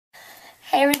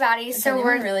Hey everybody, Is so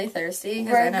anyone we're really thirsty?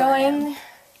 'Cause I we're know I am. going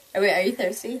Wait, are you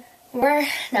thirsty? we're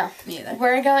no. Me either.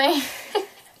 We're going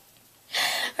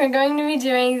we're going to be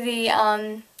doing the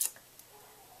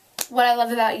what I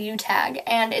love about you tag,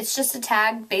 and it's just a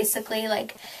tag basically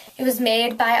like it was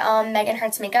made by Megan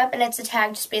Hearts Makeup, and it's a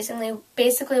tag just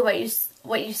basically what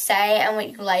you say and what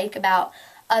you like about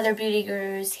other beauty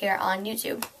gurus here on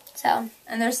YouTube. So,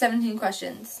 and there's 17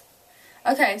 questions.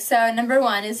 Okay, so number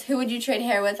 1 is who would you trade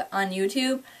hair with on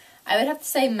YouTube? I would have to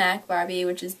say Mac Barbie,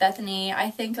 which is Bethany. I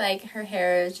think like her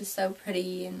hair is just so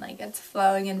pretty and like it's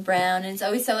flowing and brown and it's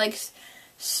always so like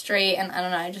straight, and I don't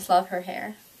know, I just love her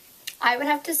hair. I would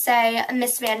have to say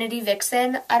Miss Vanity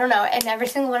Vixen. I don't know, in every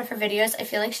single one of her videos, I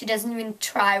feel like she doesn't even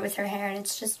try with her hair, and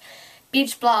it's just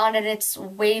beach blonde and it's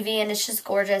wavy and it's just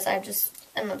gorgeous.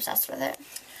 I'm obsessed with it.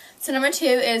 So number 2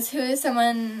 is who is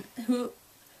someone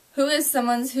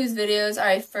whose videos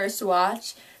I first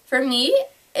watch? For me,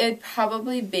 it'd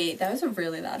probably be, that was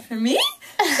really loud for me.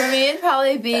 For me, it'd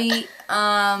probably be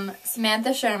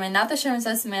Samantha Sherman. Not the Sherman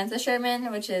Says Samantha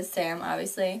Sherman, which is Sam,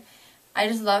 obviously. I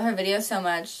just love her videos so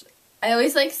much. I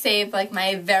always like save like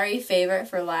my very favorite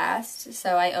for last,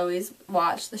 so I always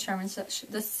watch the Sherman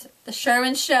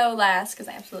Show last because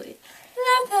I absolutely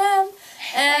love them.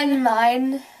 And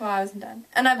mine. Well, I wasn't done.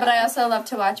 But I also love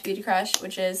to watch Beauty Crush,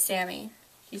 which is Sammy.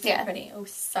 She's so pretty. Oh,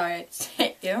 sorry, I just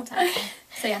hit you.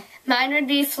 So yeah. Mine would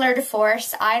be Fleur de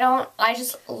Force. I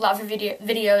just love her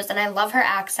videos, and I love her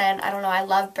accent. I don't know, I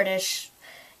love British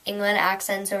England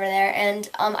accents over there, and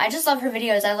I just love her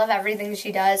videos. I love everything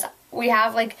she does. We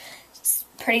have like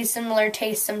pretty similar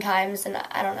tastes sometimes, and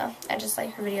I don't know, I just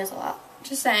like her videos a lot.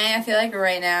 Just saying, I feel like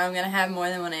right now I'm going to have more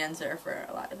than one answer for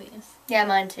a lot of these. Yeah,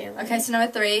 mine too. Okay, so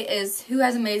number 3 is who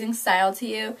has amazing style to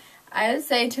you? I would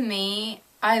say to me,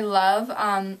 I love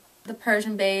the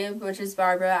Persian Babe, which is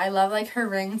Barbara. I love like her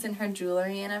rings and her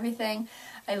jewelry and everything.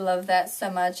 I love that so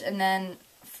much. And then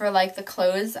for like the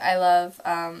clothes, I love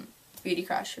Beauty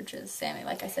Crush, which is Sammy,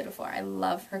 like I said before. I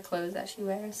love her clothes that she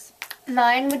wears.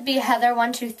 Mine would be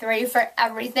Heather123 for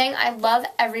everything. I love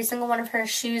every single one of her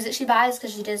shoes that she buys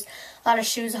because she does a lot of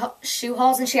shoe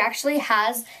hauls, and she actually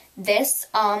has this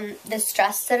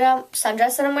sundress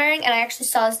that I'm wearing, and I actually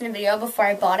saw this in a video before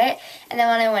I bought it, and then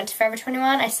when I went to Forever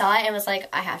 21, I saw it and was like,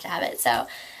 I have to have it. So,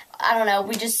 I don't know,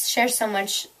 we just share so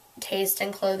much taste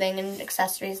in clothing and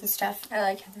accessories and stuff. I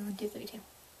like Heather123 too.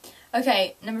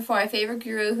 Okay, number 4, favorite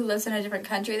guru who lives in a different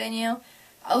country than you?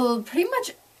 Oh, pretty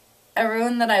much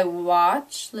everyone that I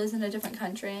watch lives in a different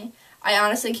country. I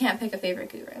honestly can't pick a favorite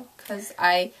guru because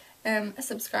I am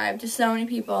subscribed to so many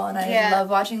people, and I love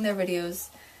watching their videos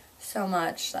so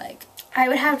much. Like, I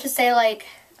would have to say like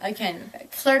I can't even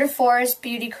pick. Fleur de Force,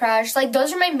 Beauty Crush, like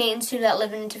those are my main 2 that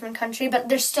live in a different country, but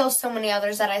there's still so many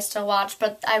others that I still watch,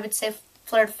 but I would say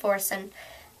Fleur de Force and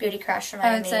Beauty Crush are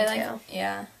my main 2.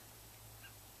 Yeah.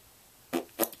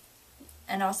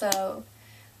 And also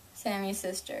Sammy's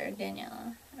sister,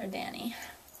 Daniela, or Danny.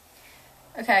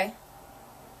 Okay.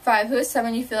 5, who is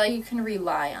someone you feel like you can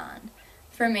rely on?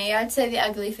 For me, I'd say the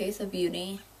ugly face of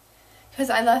beauty. Because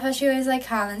I love how she always, like,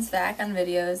 comments back on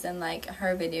videos, and, like,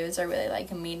 her videos are really,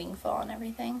 like, meaningful and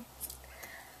everything.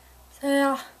 So,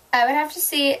 yeah. I would have to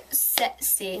say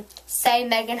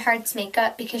Megan Hearts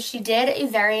Makeup, because she did a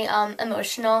very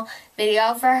emotional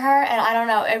video for her, and I don't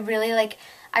know, I really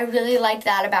liked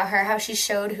that about her, how she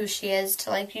showed who she is to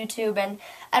like YouTube, and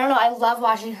I don't know, I love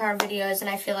watching her videos, and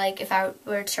I feel like if I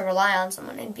were to rely on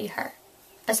someone, it'd be her,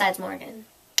 besides Morgan.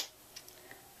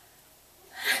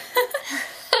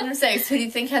 Number 6, who do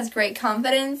you think has great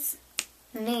confidence?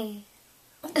 Me.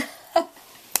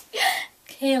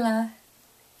 Kayla.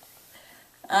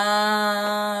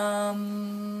 I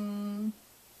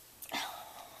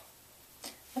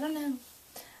don't know.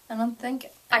 I don't think...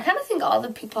 I kind of think all the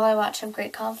people I watch have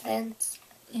great confidence.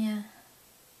 Yeah.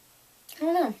 I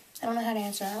don't know. I don't know how to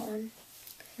answer that one.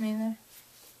 Me either.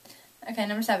 Okay,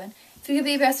 number 7. If you could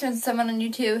be best friends with someone on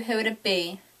YouTube, who would it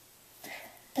be?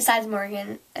 Besides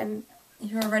Morgan.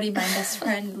 You're already my best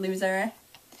friend, loser.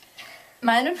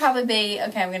 Mine would probably be...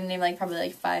 Okay, I'm going to name like probably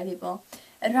like 5 people.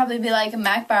 It'd probably be like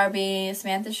Mac Barbie,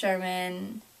 Samantha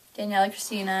Sherman, Daniela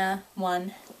Christina,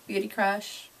 1, Beauty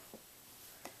Crush,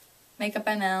 Makeup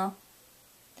by Mel,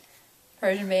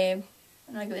 Persian Babe,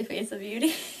 an ugly face of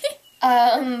beauty.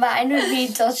 Mine would be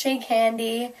Dolce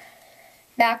Candy,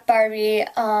 Mac Barbie,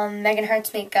 Megan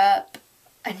Hearts Makeup.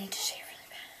 I need to shave really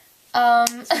bad.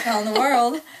 It's all in the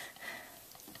world.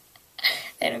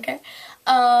 They don't care.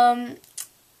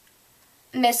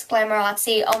 Miss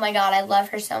Glamorazzi. Oh my god, I love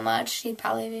her so much. She'd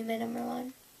probably be my number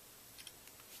 1.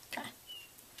 Okay.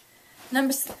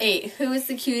 Number 8. Who has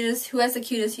the cutest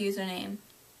username?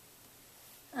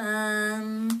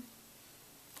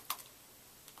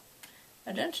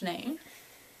 I don't know.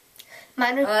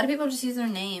 Mine A would, lot of people just use their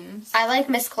names. I like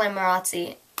Miss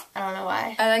Glamorazzi. I don't know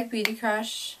why. I like Beauty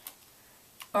Crush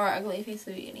or Ugly Face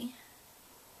of Beauty.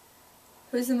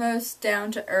 Who's the most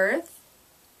down to earth?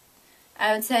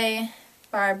 I would say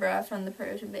Barbara from the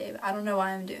Persian Babe. I don't know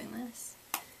why I'm doing this.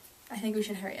 I think we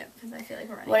should hurry up because I feel like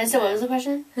we're running. What is it? What was the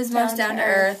question? Who's most down to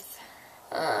earth?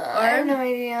 I have no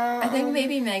idea. I think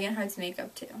maybe Megan Hart's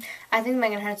makeup too. I think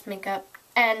Megan Hart's makeup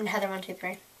and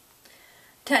Heather123.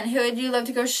 10. Who would you love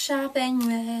to go shopping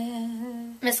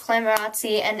with? Miss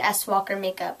Glamorazzi and S. Walker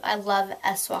makeup. I love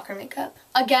S. Walker makeup.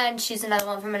 Again, she's another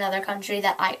one from another country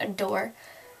that I adore.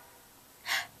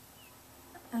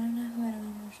 I don't know who I don't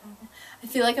want to go shopping. I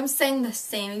feel like I'm saying the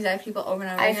same exact people over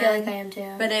and over I again. feel like I am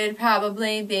too. But it would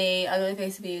probably be Ugly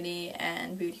Face of Beauty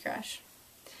and Beauty Crush.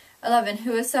 11.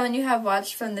 Who is someone you have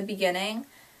watched from the beginning?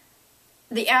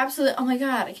 The absolute... Oh my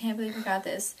god, I can't believe I got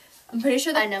this. I'm pretty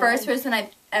sure the first person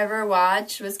I've ever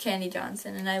watched was Candy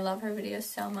Johnson, and I love her videos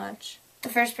so much. The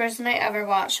first person I ever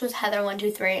watched was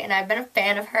Heather123, and I've been a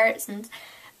fan of her since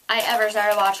I ever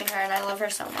started watching her, and I love her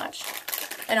so much.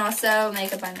 And also,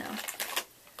 makeup I know.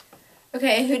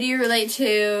 Okay, who do you relate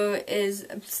to is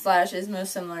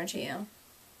most similar to you?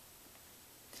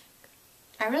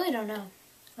 I really don't know.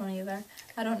 I don't either.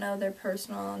 I don't know their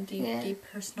personal, deep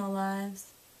personal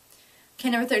lives. Okay,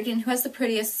 number 13. Who has the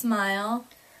prettiest smile?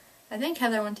 I think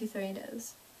Heather123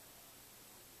 does.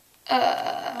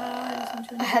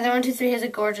 Heather123 has a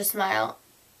gorgeous smile.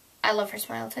 I love her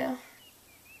smile too.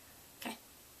 Okay.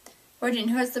 14.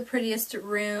 Who has the prettiest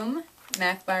room?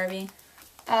 Mac Barbie.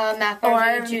 Mac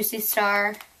Barbie, Juicy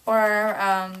Star. Or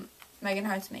Megan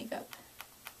Hart's makeup.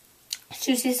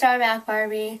 Juicy Star, Mac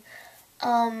Barbie.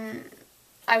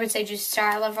 I would say Juicy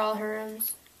Star. I love all her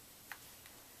rooms.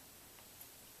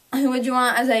 Who would you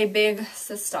want as a big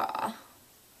sister?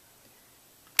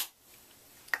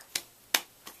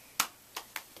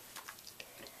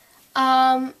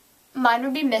 Mine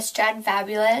would be Miss Jen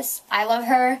Fabulous. I love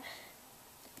her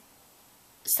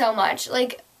so much.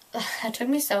 Like, that took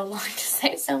me so long to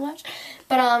say so much.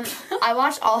 But, I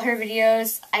watched all her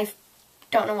videos. I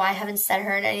don't know why I haven't said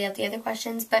her in any of the other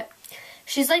questions, but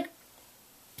she's, like,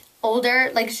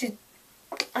 older. Like,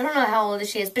 I don't know how old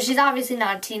she is, but she's obviously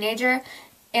not a teenager.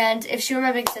 And if she were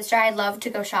my big sister, I'd love to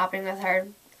go shopping with her.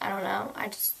 I don't know.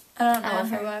 I don't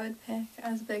know who I would pick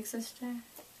as big sister.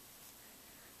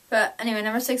 But anyway,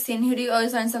 number 16, who do you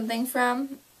always learn something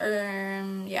from?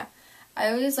 Yeah. I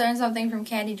always learn something from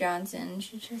Candy Johnson.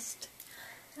 She just,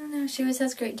 I don't know, she always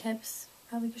has great tips.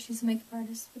 Probably because she's a makeup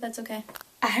artist, but that's okay.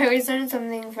 I always learn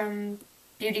something from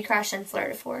Beauty Crush and Fleur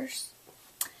de Force.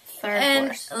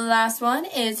 And last one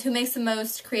is who makes the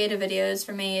most creative videos?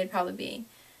 For me, it'd probably be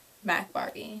Mac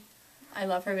Barbie. I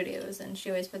love her videos, and she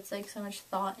always puts, like, so much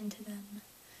thought into them.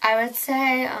 I would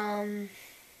say,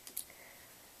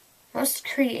 most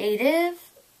creative?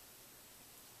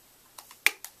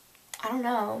 I don't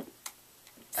know.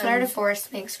 Fleur de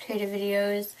Force makes creative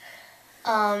videos.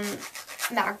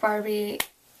 Mac Barbie.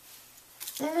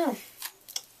 I don't know.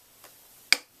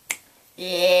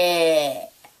 Yeah.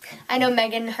 I know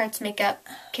Megan Hart's makeup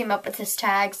came up with this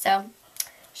tag, so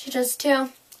she does too.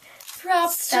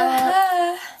 Props to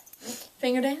her.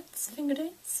 Finger dance, finger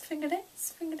dance, finger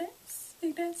dance, finger dance,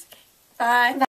 finger dance. Okay. Bye.